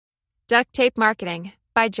Duct Tape Marketing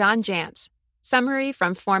by Jantsch. Summary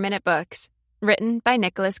from 4-Minute Books. Written by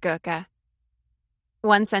Nicholas Goka.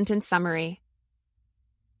 One-sentence summary.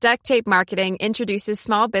 Duct tape marketing introduces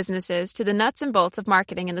small businesses to the nuts and bolts of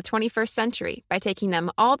marketing in the 21st century by taking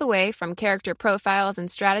them all the way from character profiles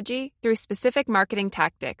and strategy through specific marketing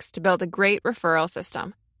tactics to build a great referral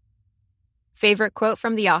system. Favorite quote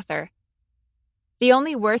from the author: "The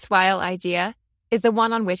only worthwhile idea is the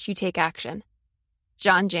one on which you take action."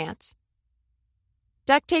 John Jantsch.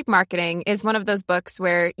 Duct Tape Marketing is one of those books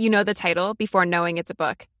where you know the title before knowing it's a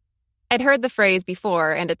book. I'd heard the phrase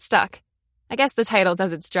before and it stuck. I guess the title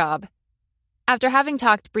does its job. After having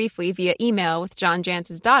talked briefly via email with John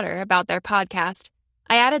Jantsch's daughter about their podcast,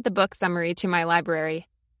 I added the book summary to my library.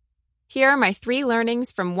 Here are my 3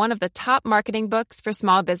 learnings from one of the top marketing books for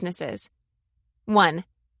small businesses. 1.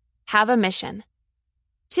 Have a mission.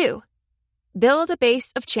 2. Build a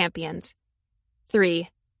base of champions. 3.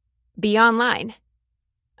 Be online.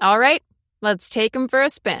 All right, let's take them for a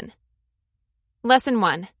spin. Lesson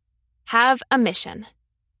 1. Have a mission.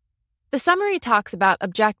 The summary talks about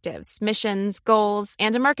objectives, missions, goals,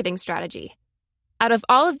 and a marketing strategy. Out of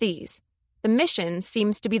all of these, the mission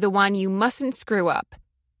seems to be the one you mustn't screw up.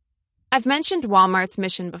 I've mentioned Walmart's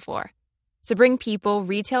mission before: to bring people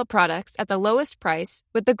retail products at the lowest price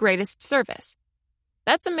with the greatest service.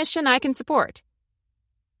 That's a mission I can support.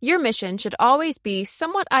 Your mission should always be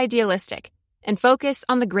somewhat idealistic and focus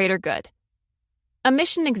on the greater good. A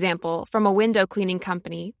mission example from a window cleaning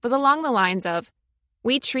company was along the lines of,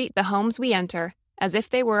 "We treat the homes we enter as if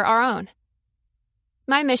they were our own."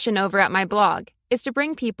 My mission over at my blog is to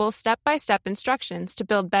bring people step-by-step instructions to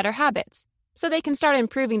build better habits so they can start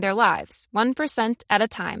improving their lives 1% at a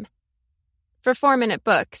time. For 4-Minute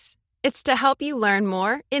Books, it's to help you learn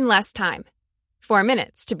more in less time. 4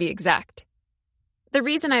 minutes, to be exact. The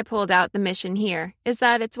reason I pulled out the mission here is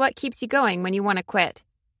that it's what keeps you going when you want to quit.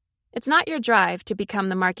 It's not your drive to become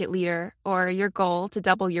the market leader or your goal to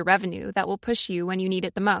double your revenue that will push you when you need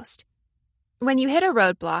it the most. When you hit a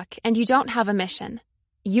roadblock and you don't have a mission,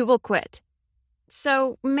 you will quit.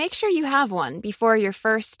 So make sure you have one before your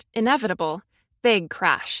first, inevitable, big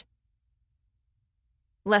crash.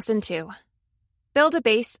 Lesson 2. Build a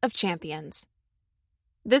base of champions.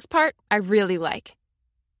 This part I really like.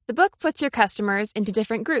 The book puts your customers into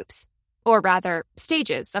different groups, or rather,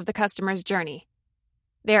 stages of the customer's journey.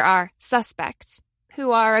 There are suspects,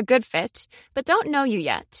 who are a good fit but don't know you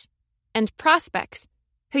yet, and prospects,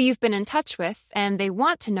 who you've been in touch with and they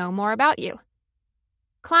want to know more about you.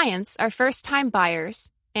 Clients are first-time buyers,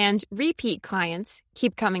 and repeat clients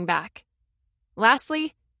keep coming back.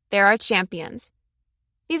 Lastly, there are champions.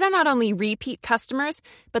 These are not only repeat customers,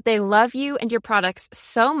 but they love you and your products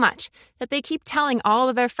so much that they keep telling all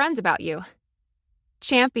of their friends about you.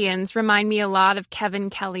 Champions remind me a lot of Kevin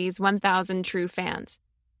Kelly's 1,000 True Fans,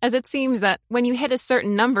 as it seems that when you hit a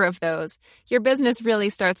certain number of those, your business really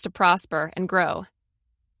starts to prosper and grow.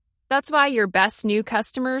 That's why your best new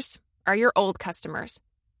customers are your old customers.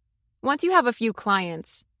 Once you have a few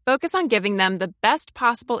clients, focus on giving them the best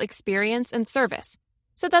possible experience and service,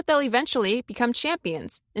 so that they'll eventually become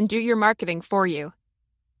champions and do your marketing for you.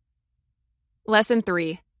 Lesson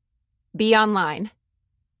 3. Be online.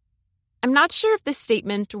 I'm not sure if this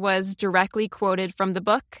statement was directly quoted from the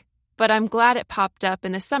book, but I'm glad it popped up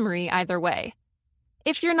in the summary either way.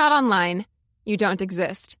 If you're not online, you don't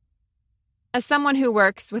exist. As someone who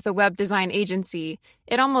works with a web design agency,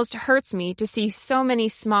 it almost hurts me to see so many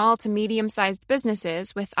small to medium-sized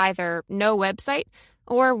businesses with either no website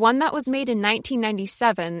or one that was made in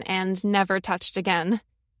 1997 and never touched again.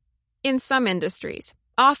 In some industries,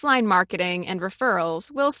 offline marketing and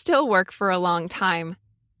referrals will still work for a long time,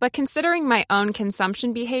 but considering my own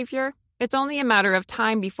consumption behavior, it's only a matter of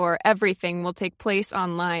time before everything will take place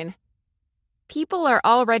online. People are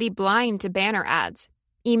already blind to banner ads,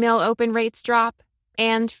 email open rates drop,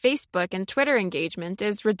 and Facebook and Twitter engagement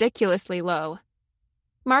is ridiculously low.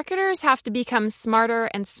 Marketers have to become smarter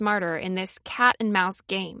and smarter in this cat-and-mouse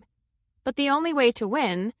game, but the only way to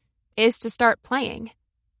win is to start playing.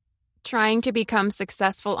 Trying to become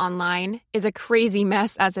successful online is a crazy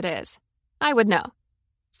mess as it is. I would know.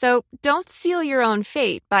 So don't seal your own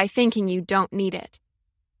fate by thinking you don't need it.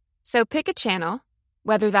 So pick a channel,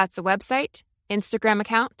 whether that's a website, Instagram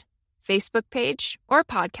account, Facebook page, or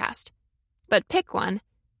podcast, but pick one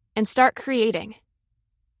and start creating.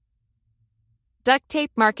 Duct Tape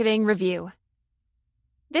Marketing Review.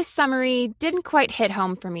 This summary didn't quite hit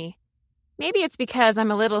home for me. Maybe it's because I'm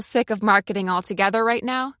a little sick of marketing altogether right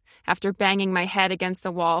now, after banging my head against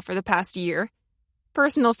the wall for the past year.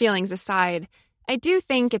 Personal feelings aside, I do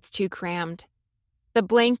think it's too crammed. The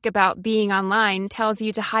blink about being online tells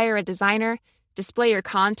you to hire a designer, display your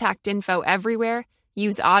contact info everywhere,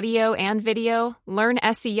 use audio and video, learn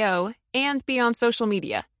SEO, and be on social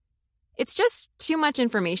media. It's just too much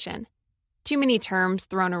information. Too many terms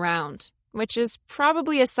thrown around, which is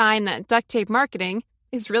probably a sign that duct tape marketing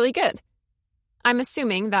is really good. I'm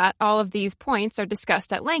assuming that all of these points are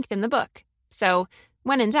discussed at length in the book, so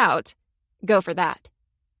when in doubt, go for that.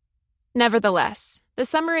 Nevertheless, the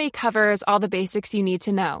summary covers all the basics you need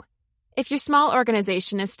to know if your small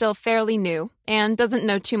organization is still fairly new and doesn't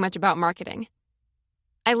know too much about marketing.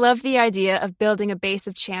 I love the idea of building a base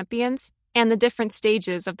of champions and the different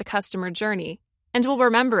stages of the customer journey, and will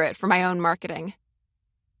remember it for my own marketing.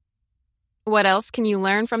 What else can you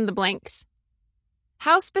learn from the blinks?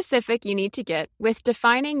 How specific you need to get with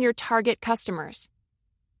defining your target customers.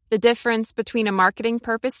 The difference between a marketing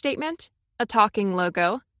purpose statement, a talking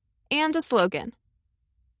logo, and a slogan.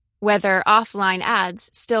 Whether offline ads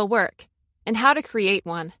still work, and how to create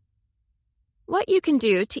one. What you can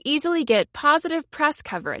do to easily get positive press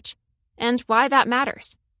coverage, and why that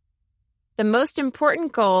matters. The most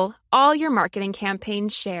important goal all your marketing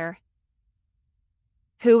campaigns share.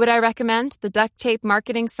 Who would I recommend the duct tape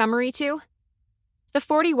marketing summary to? The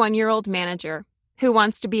 41-year-old manager who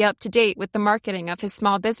wants to be up to date with the marketing of his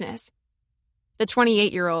small business. The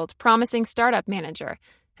 28-year-old promising startup manager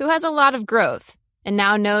who has a lot of growth and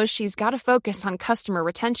now knows she's got to focus on customer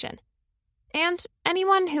retention. And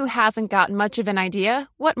anyone who hasn't got much of an idea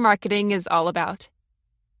what marketing is all about.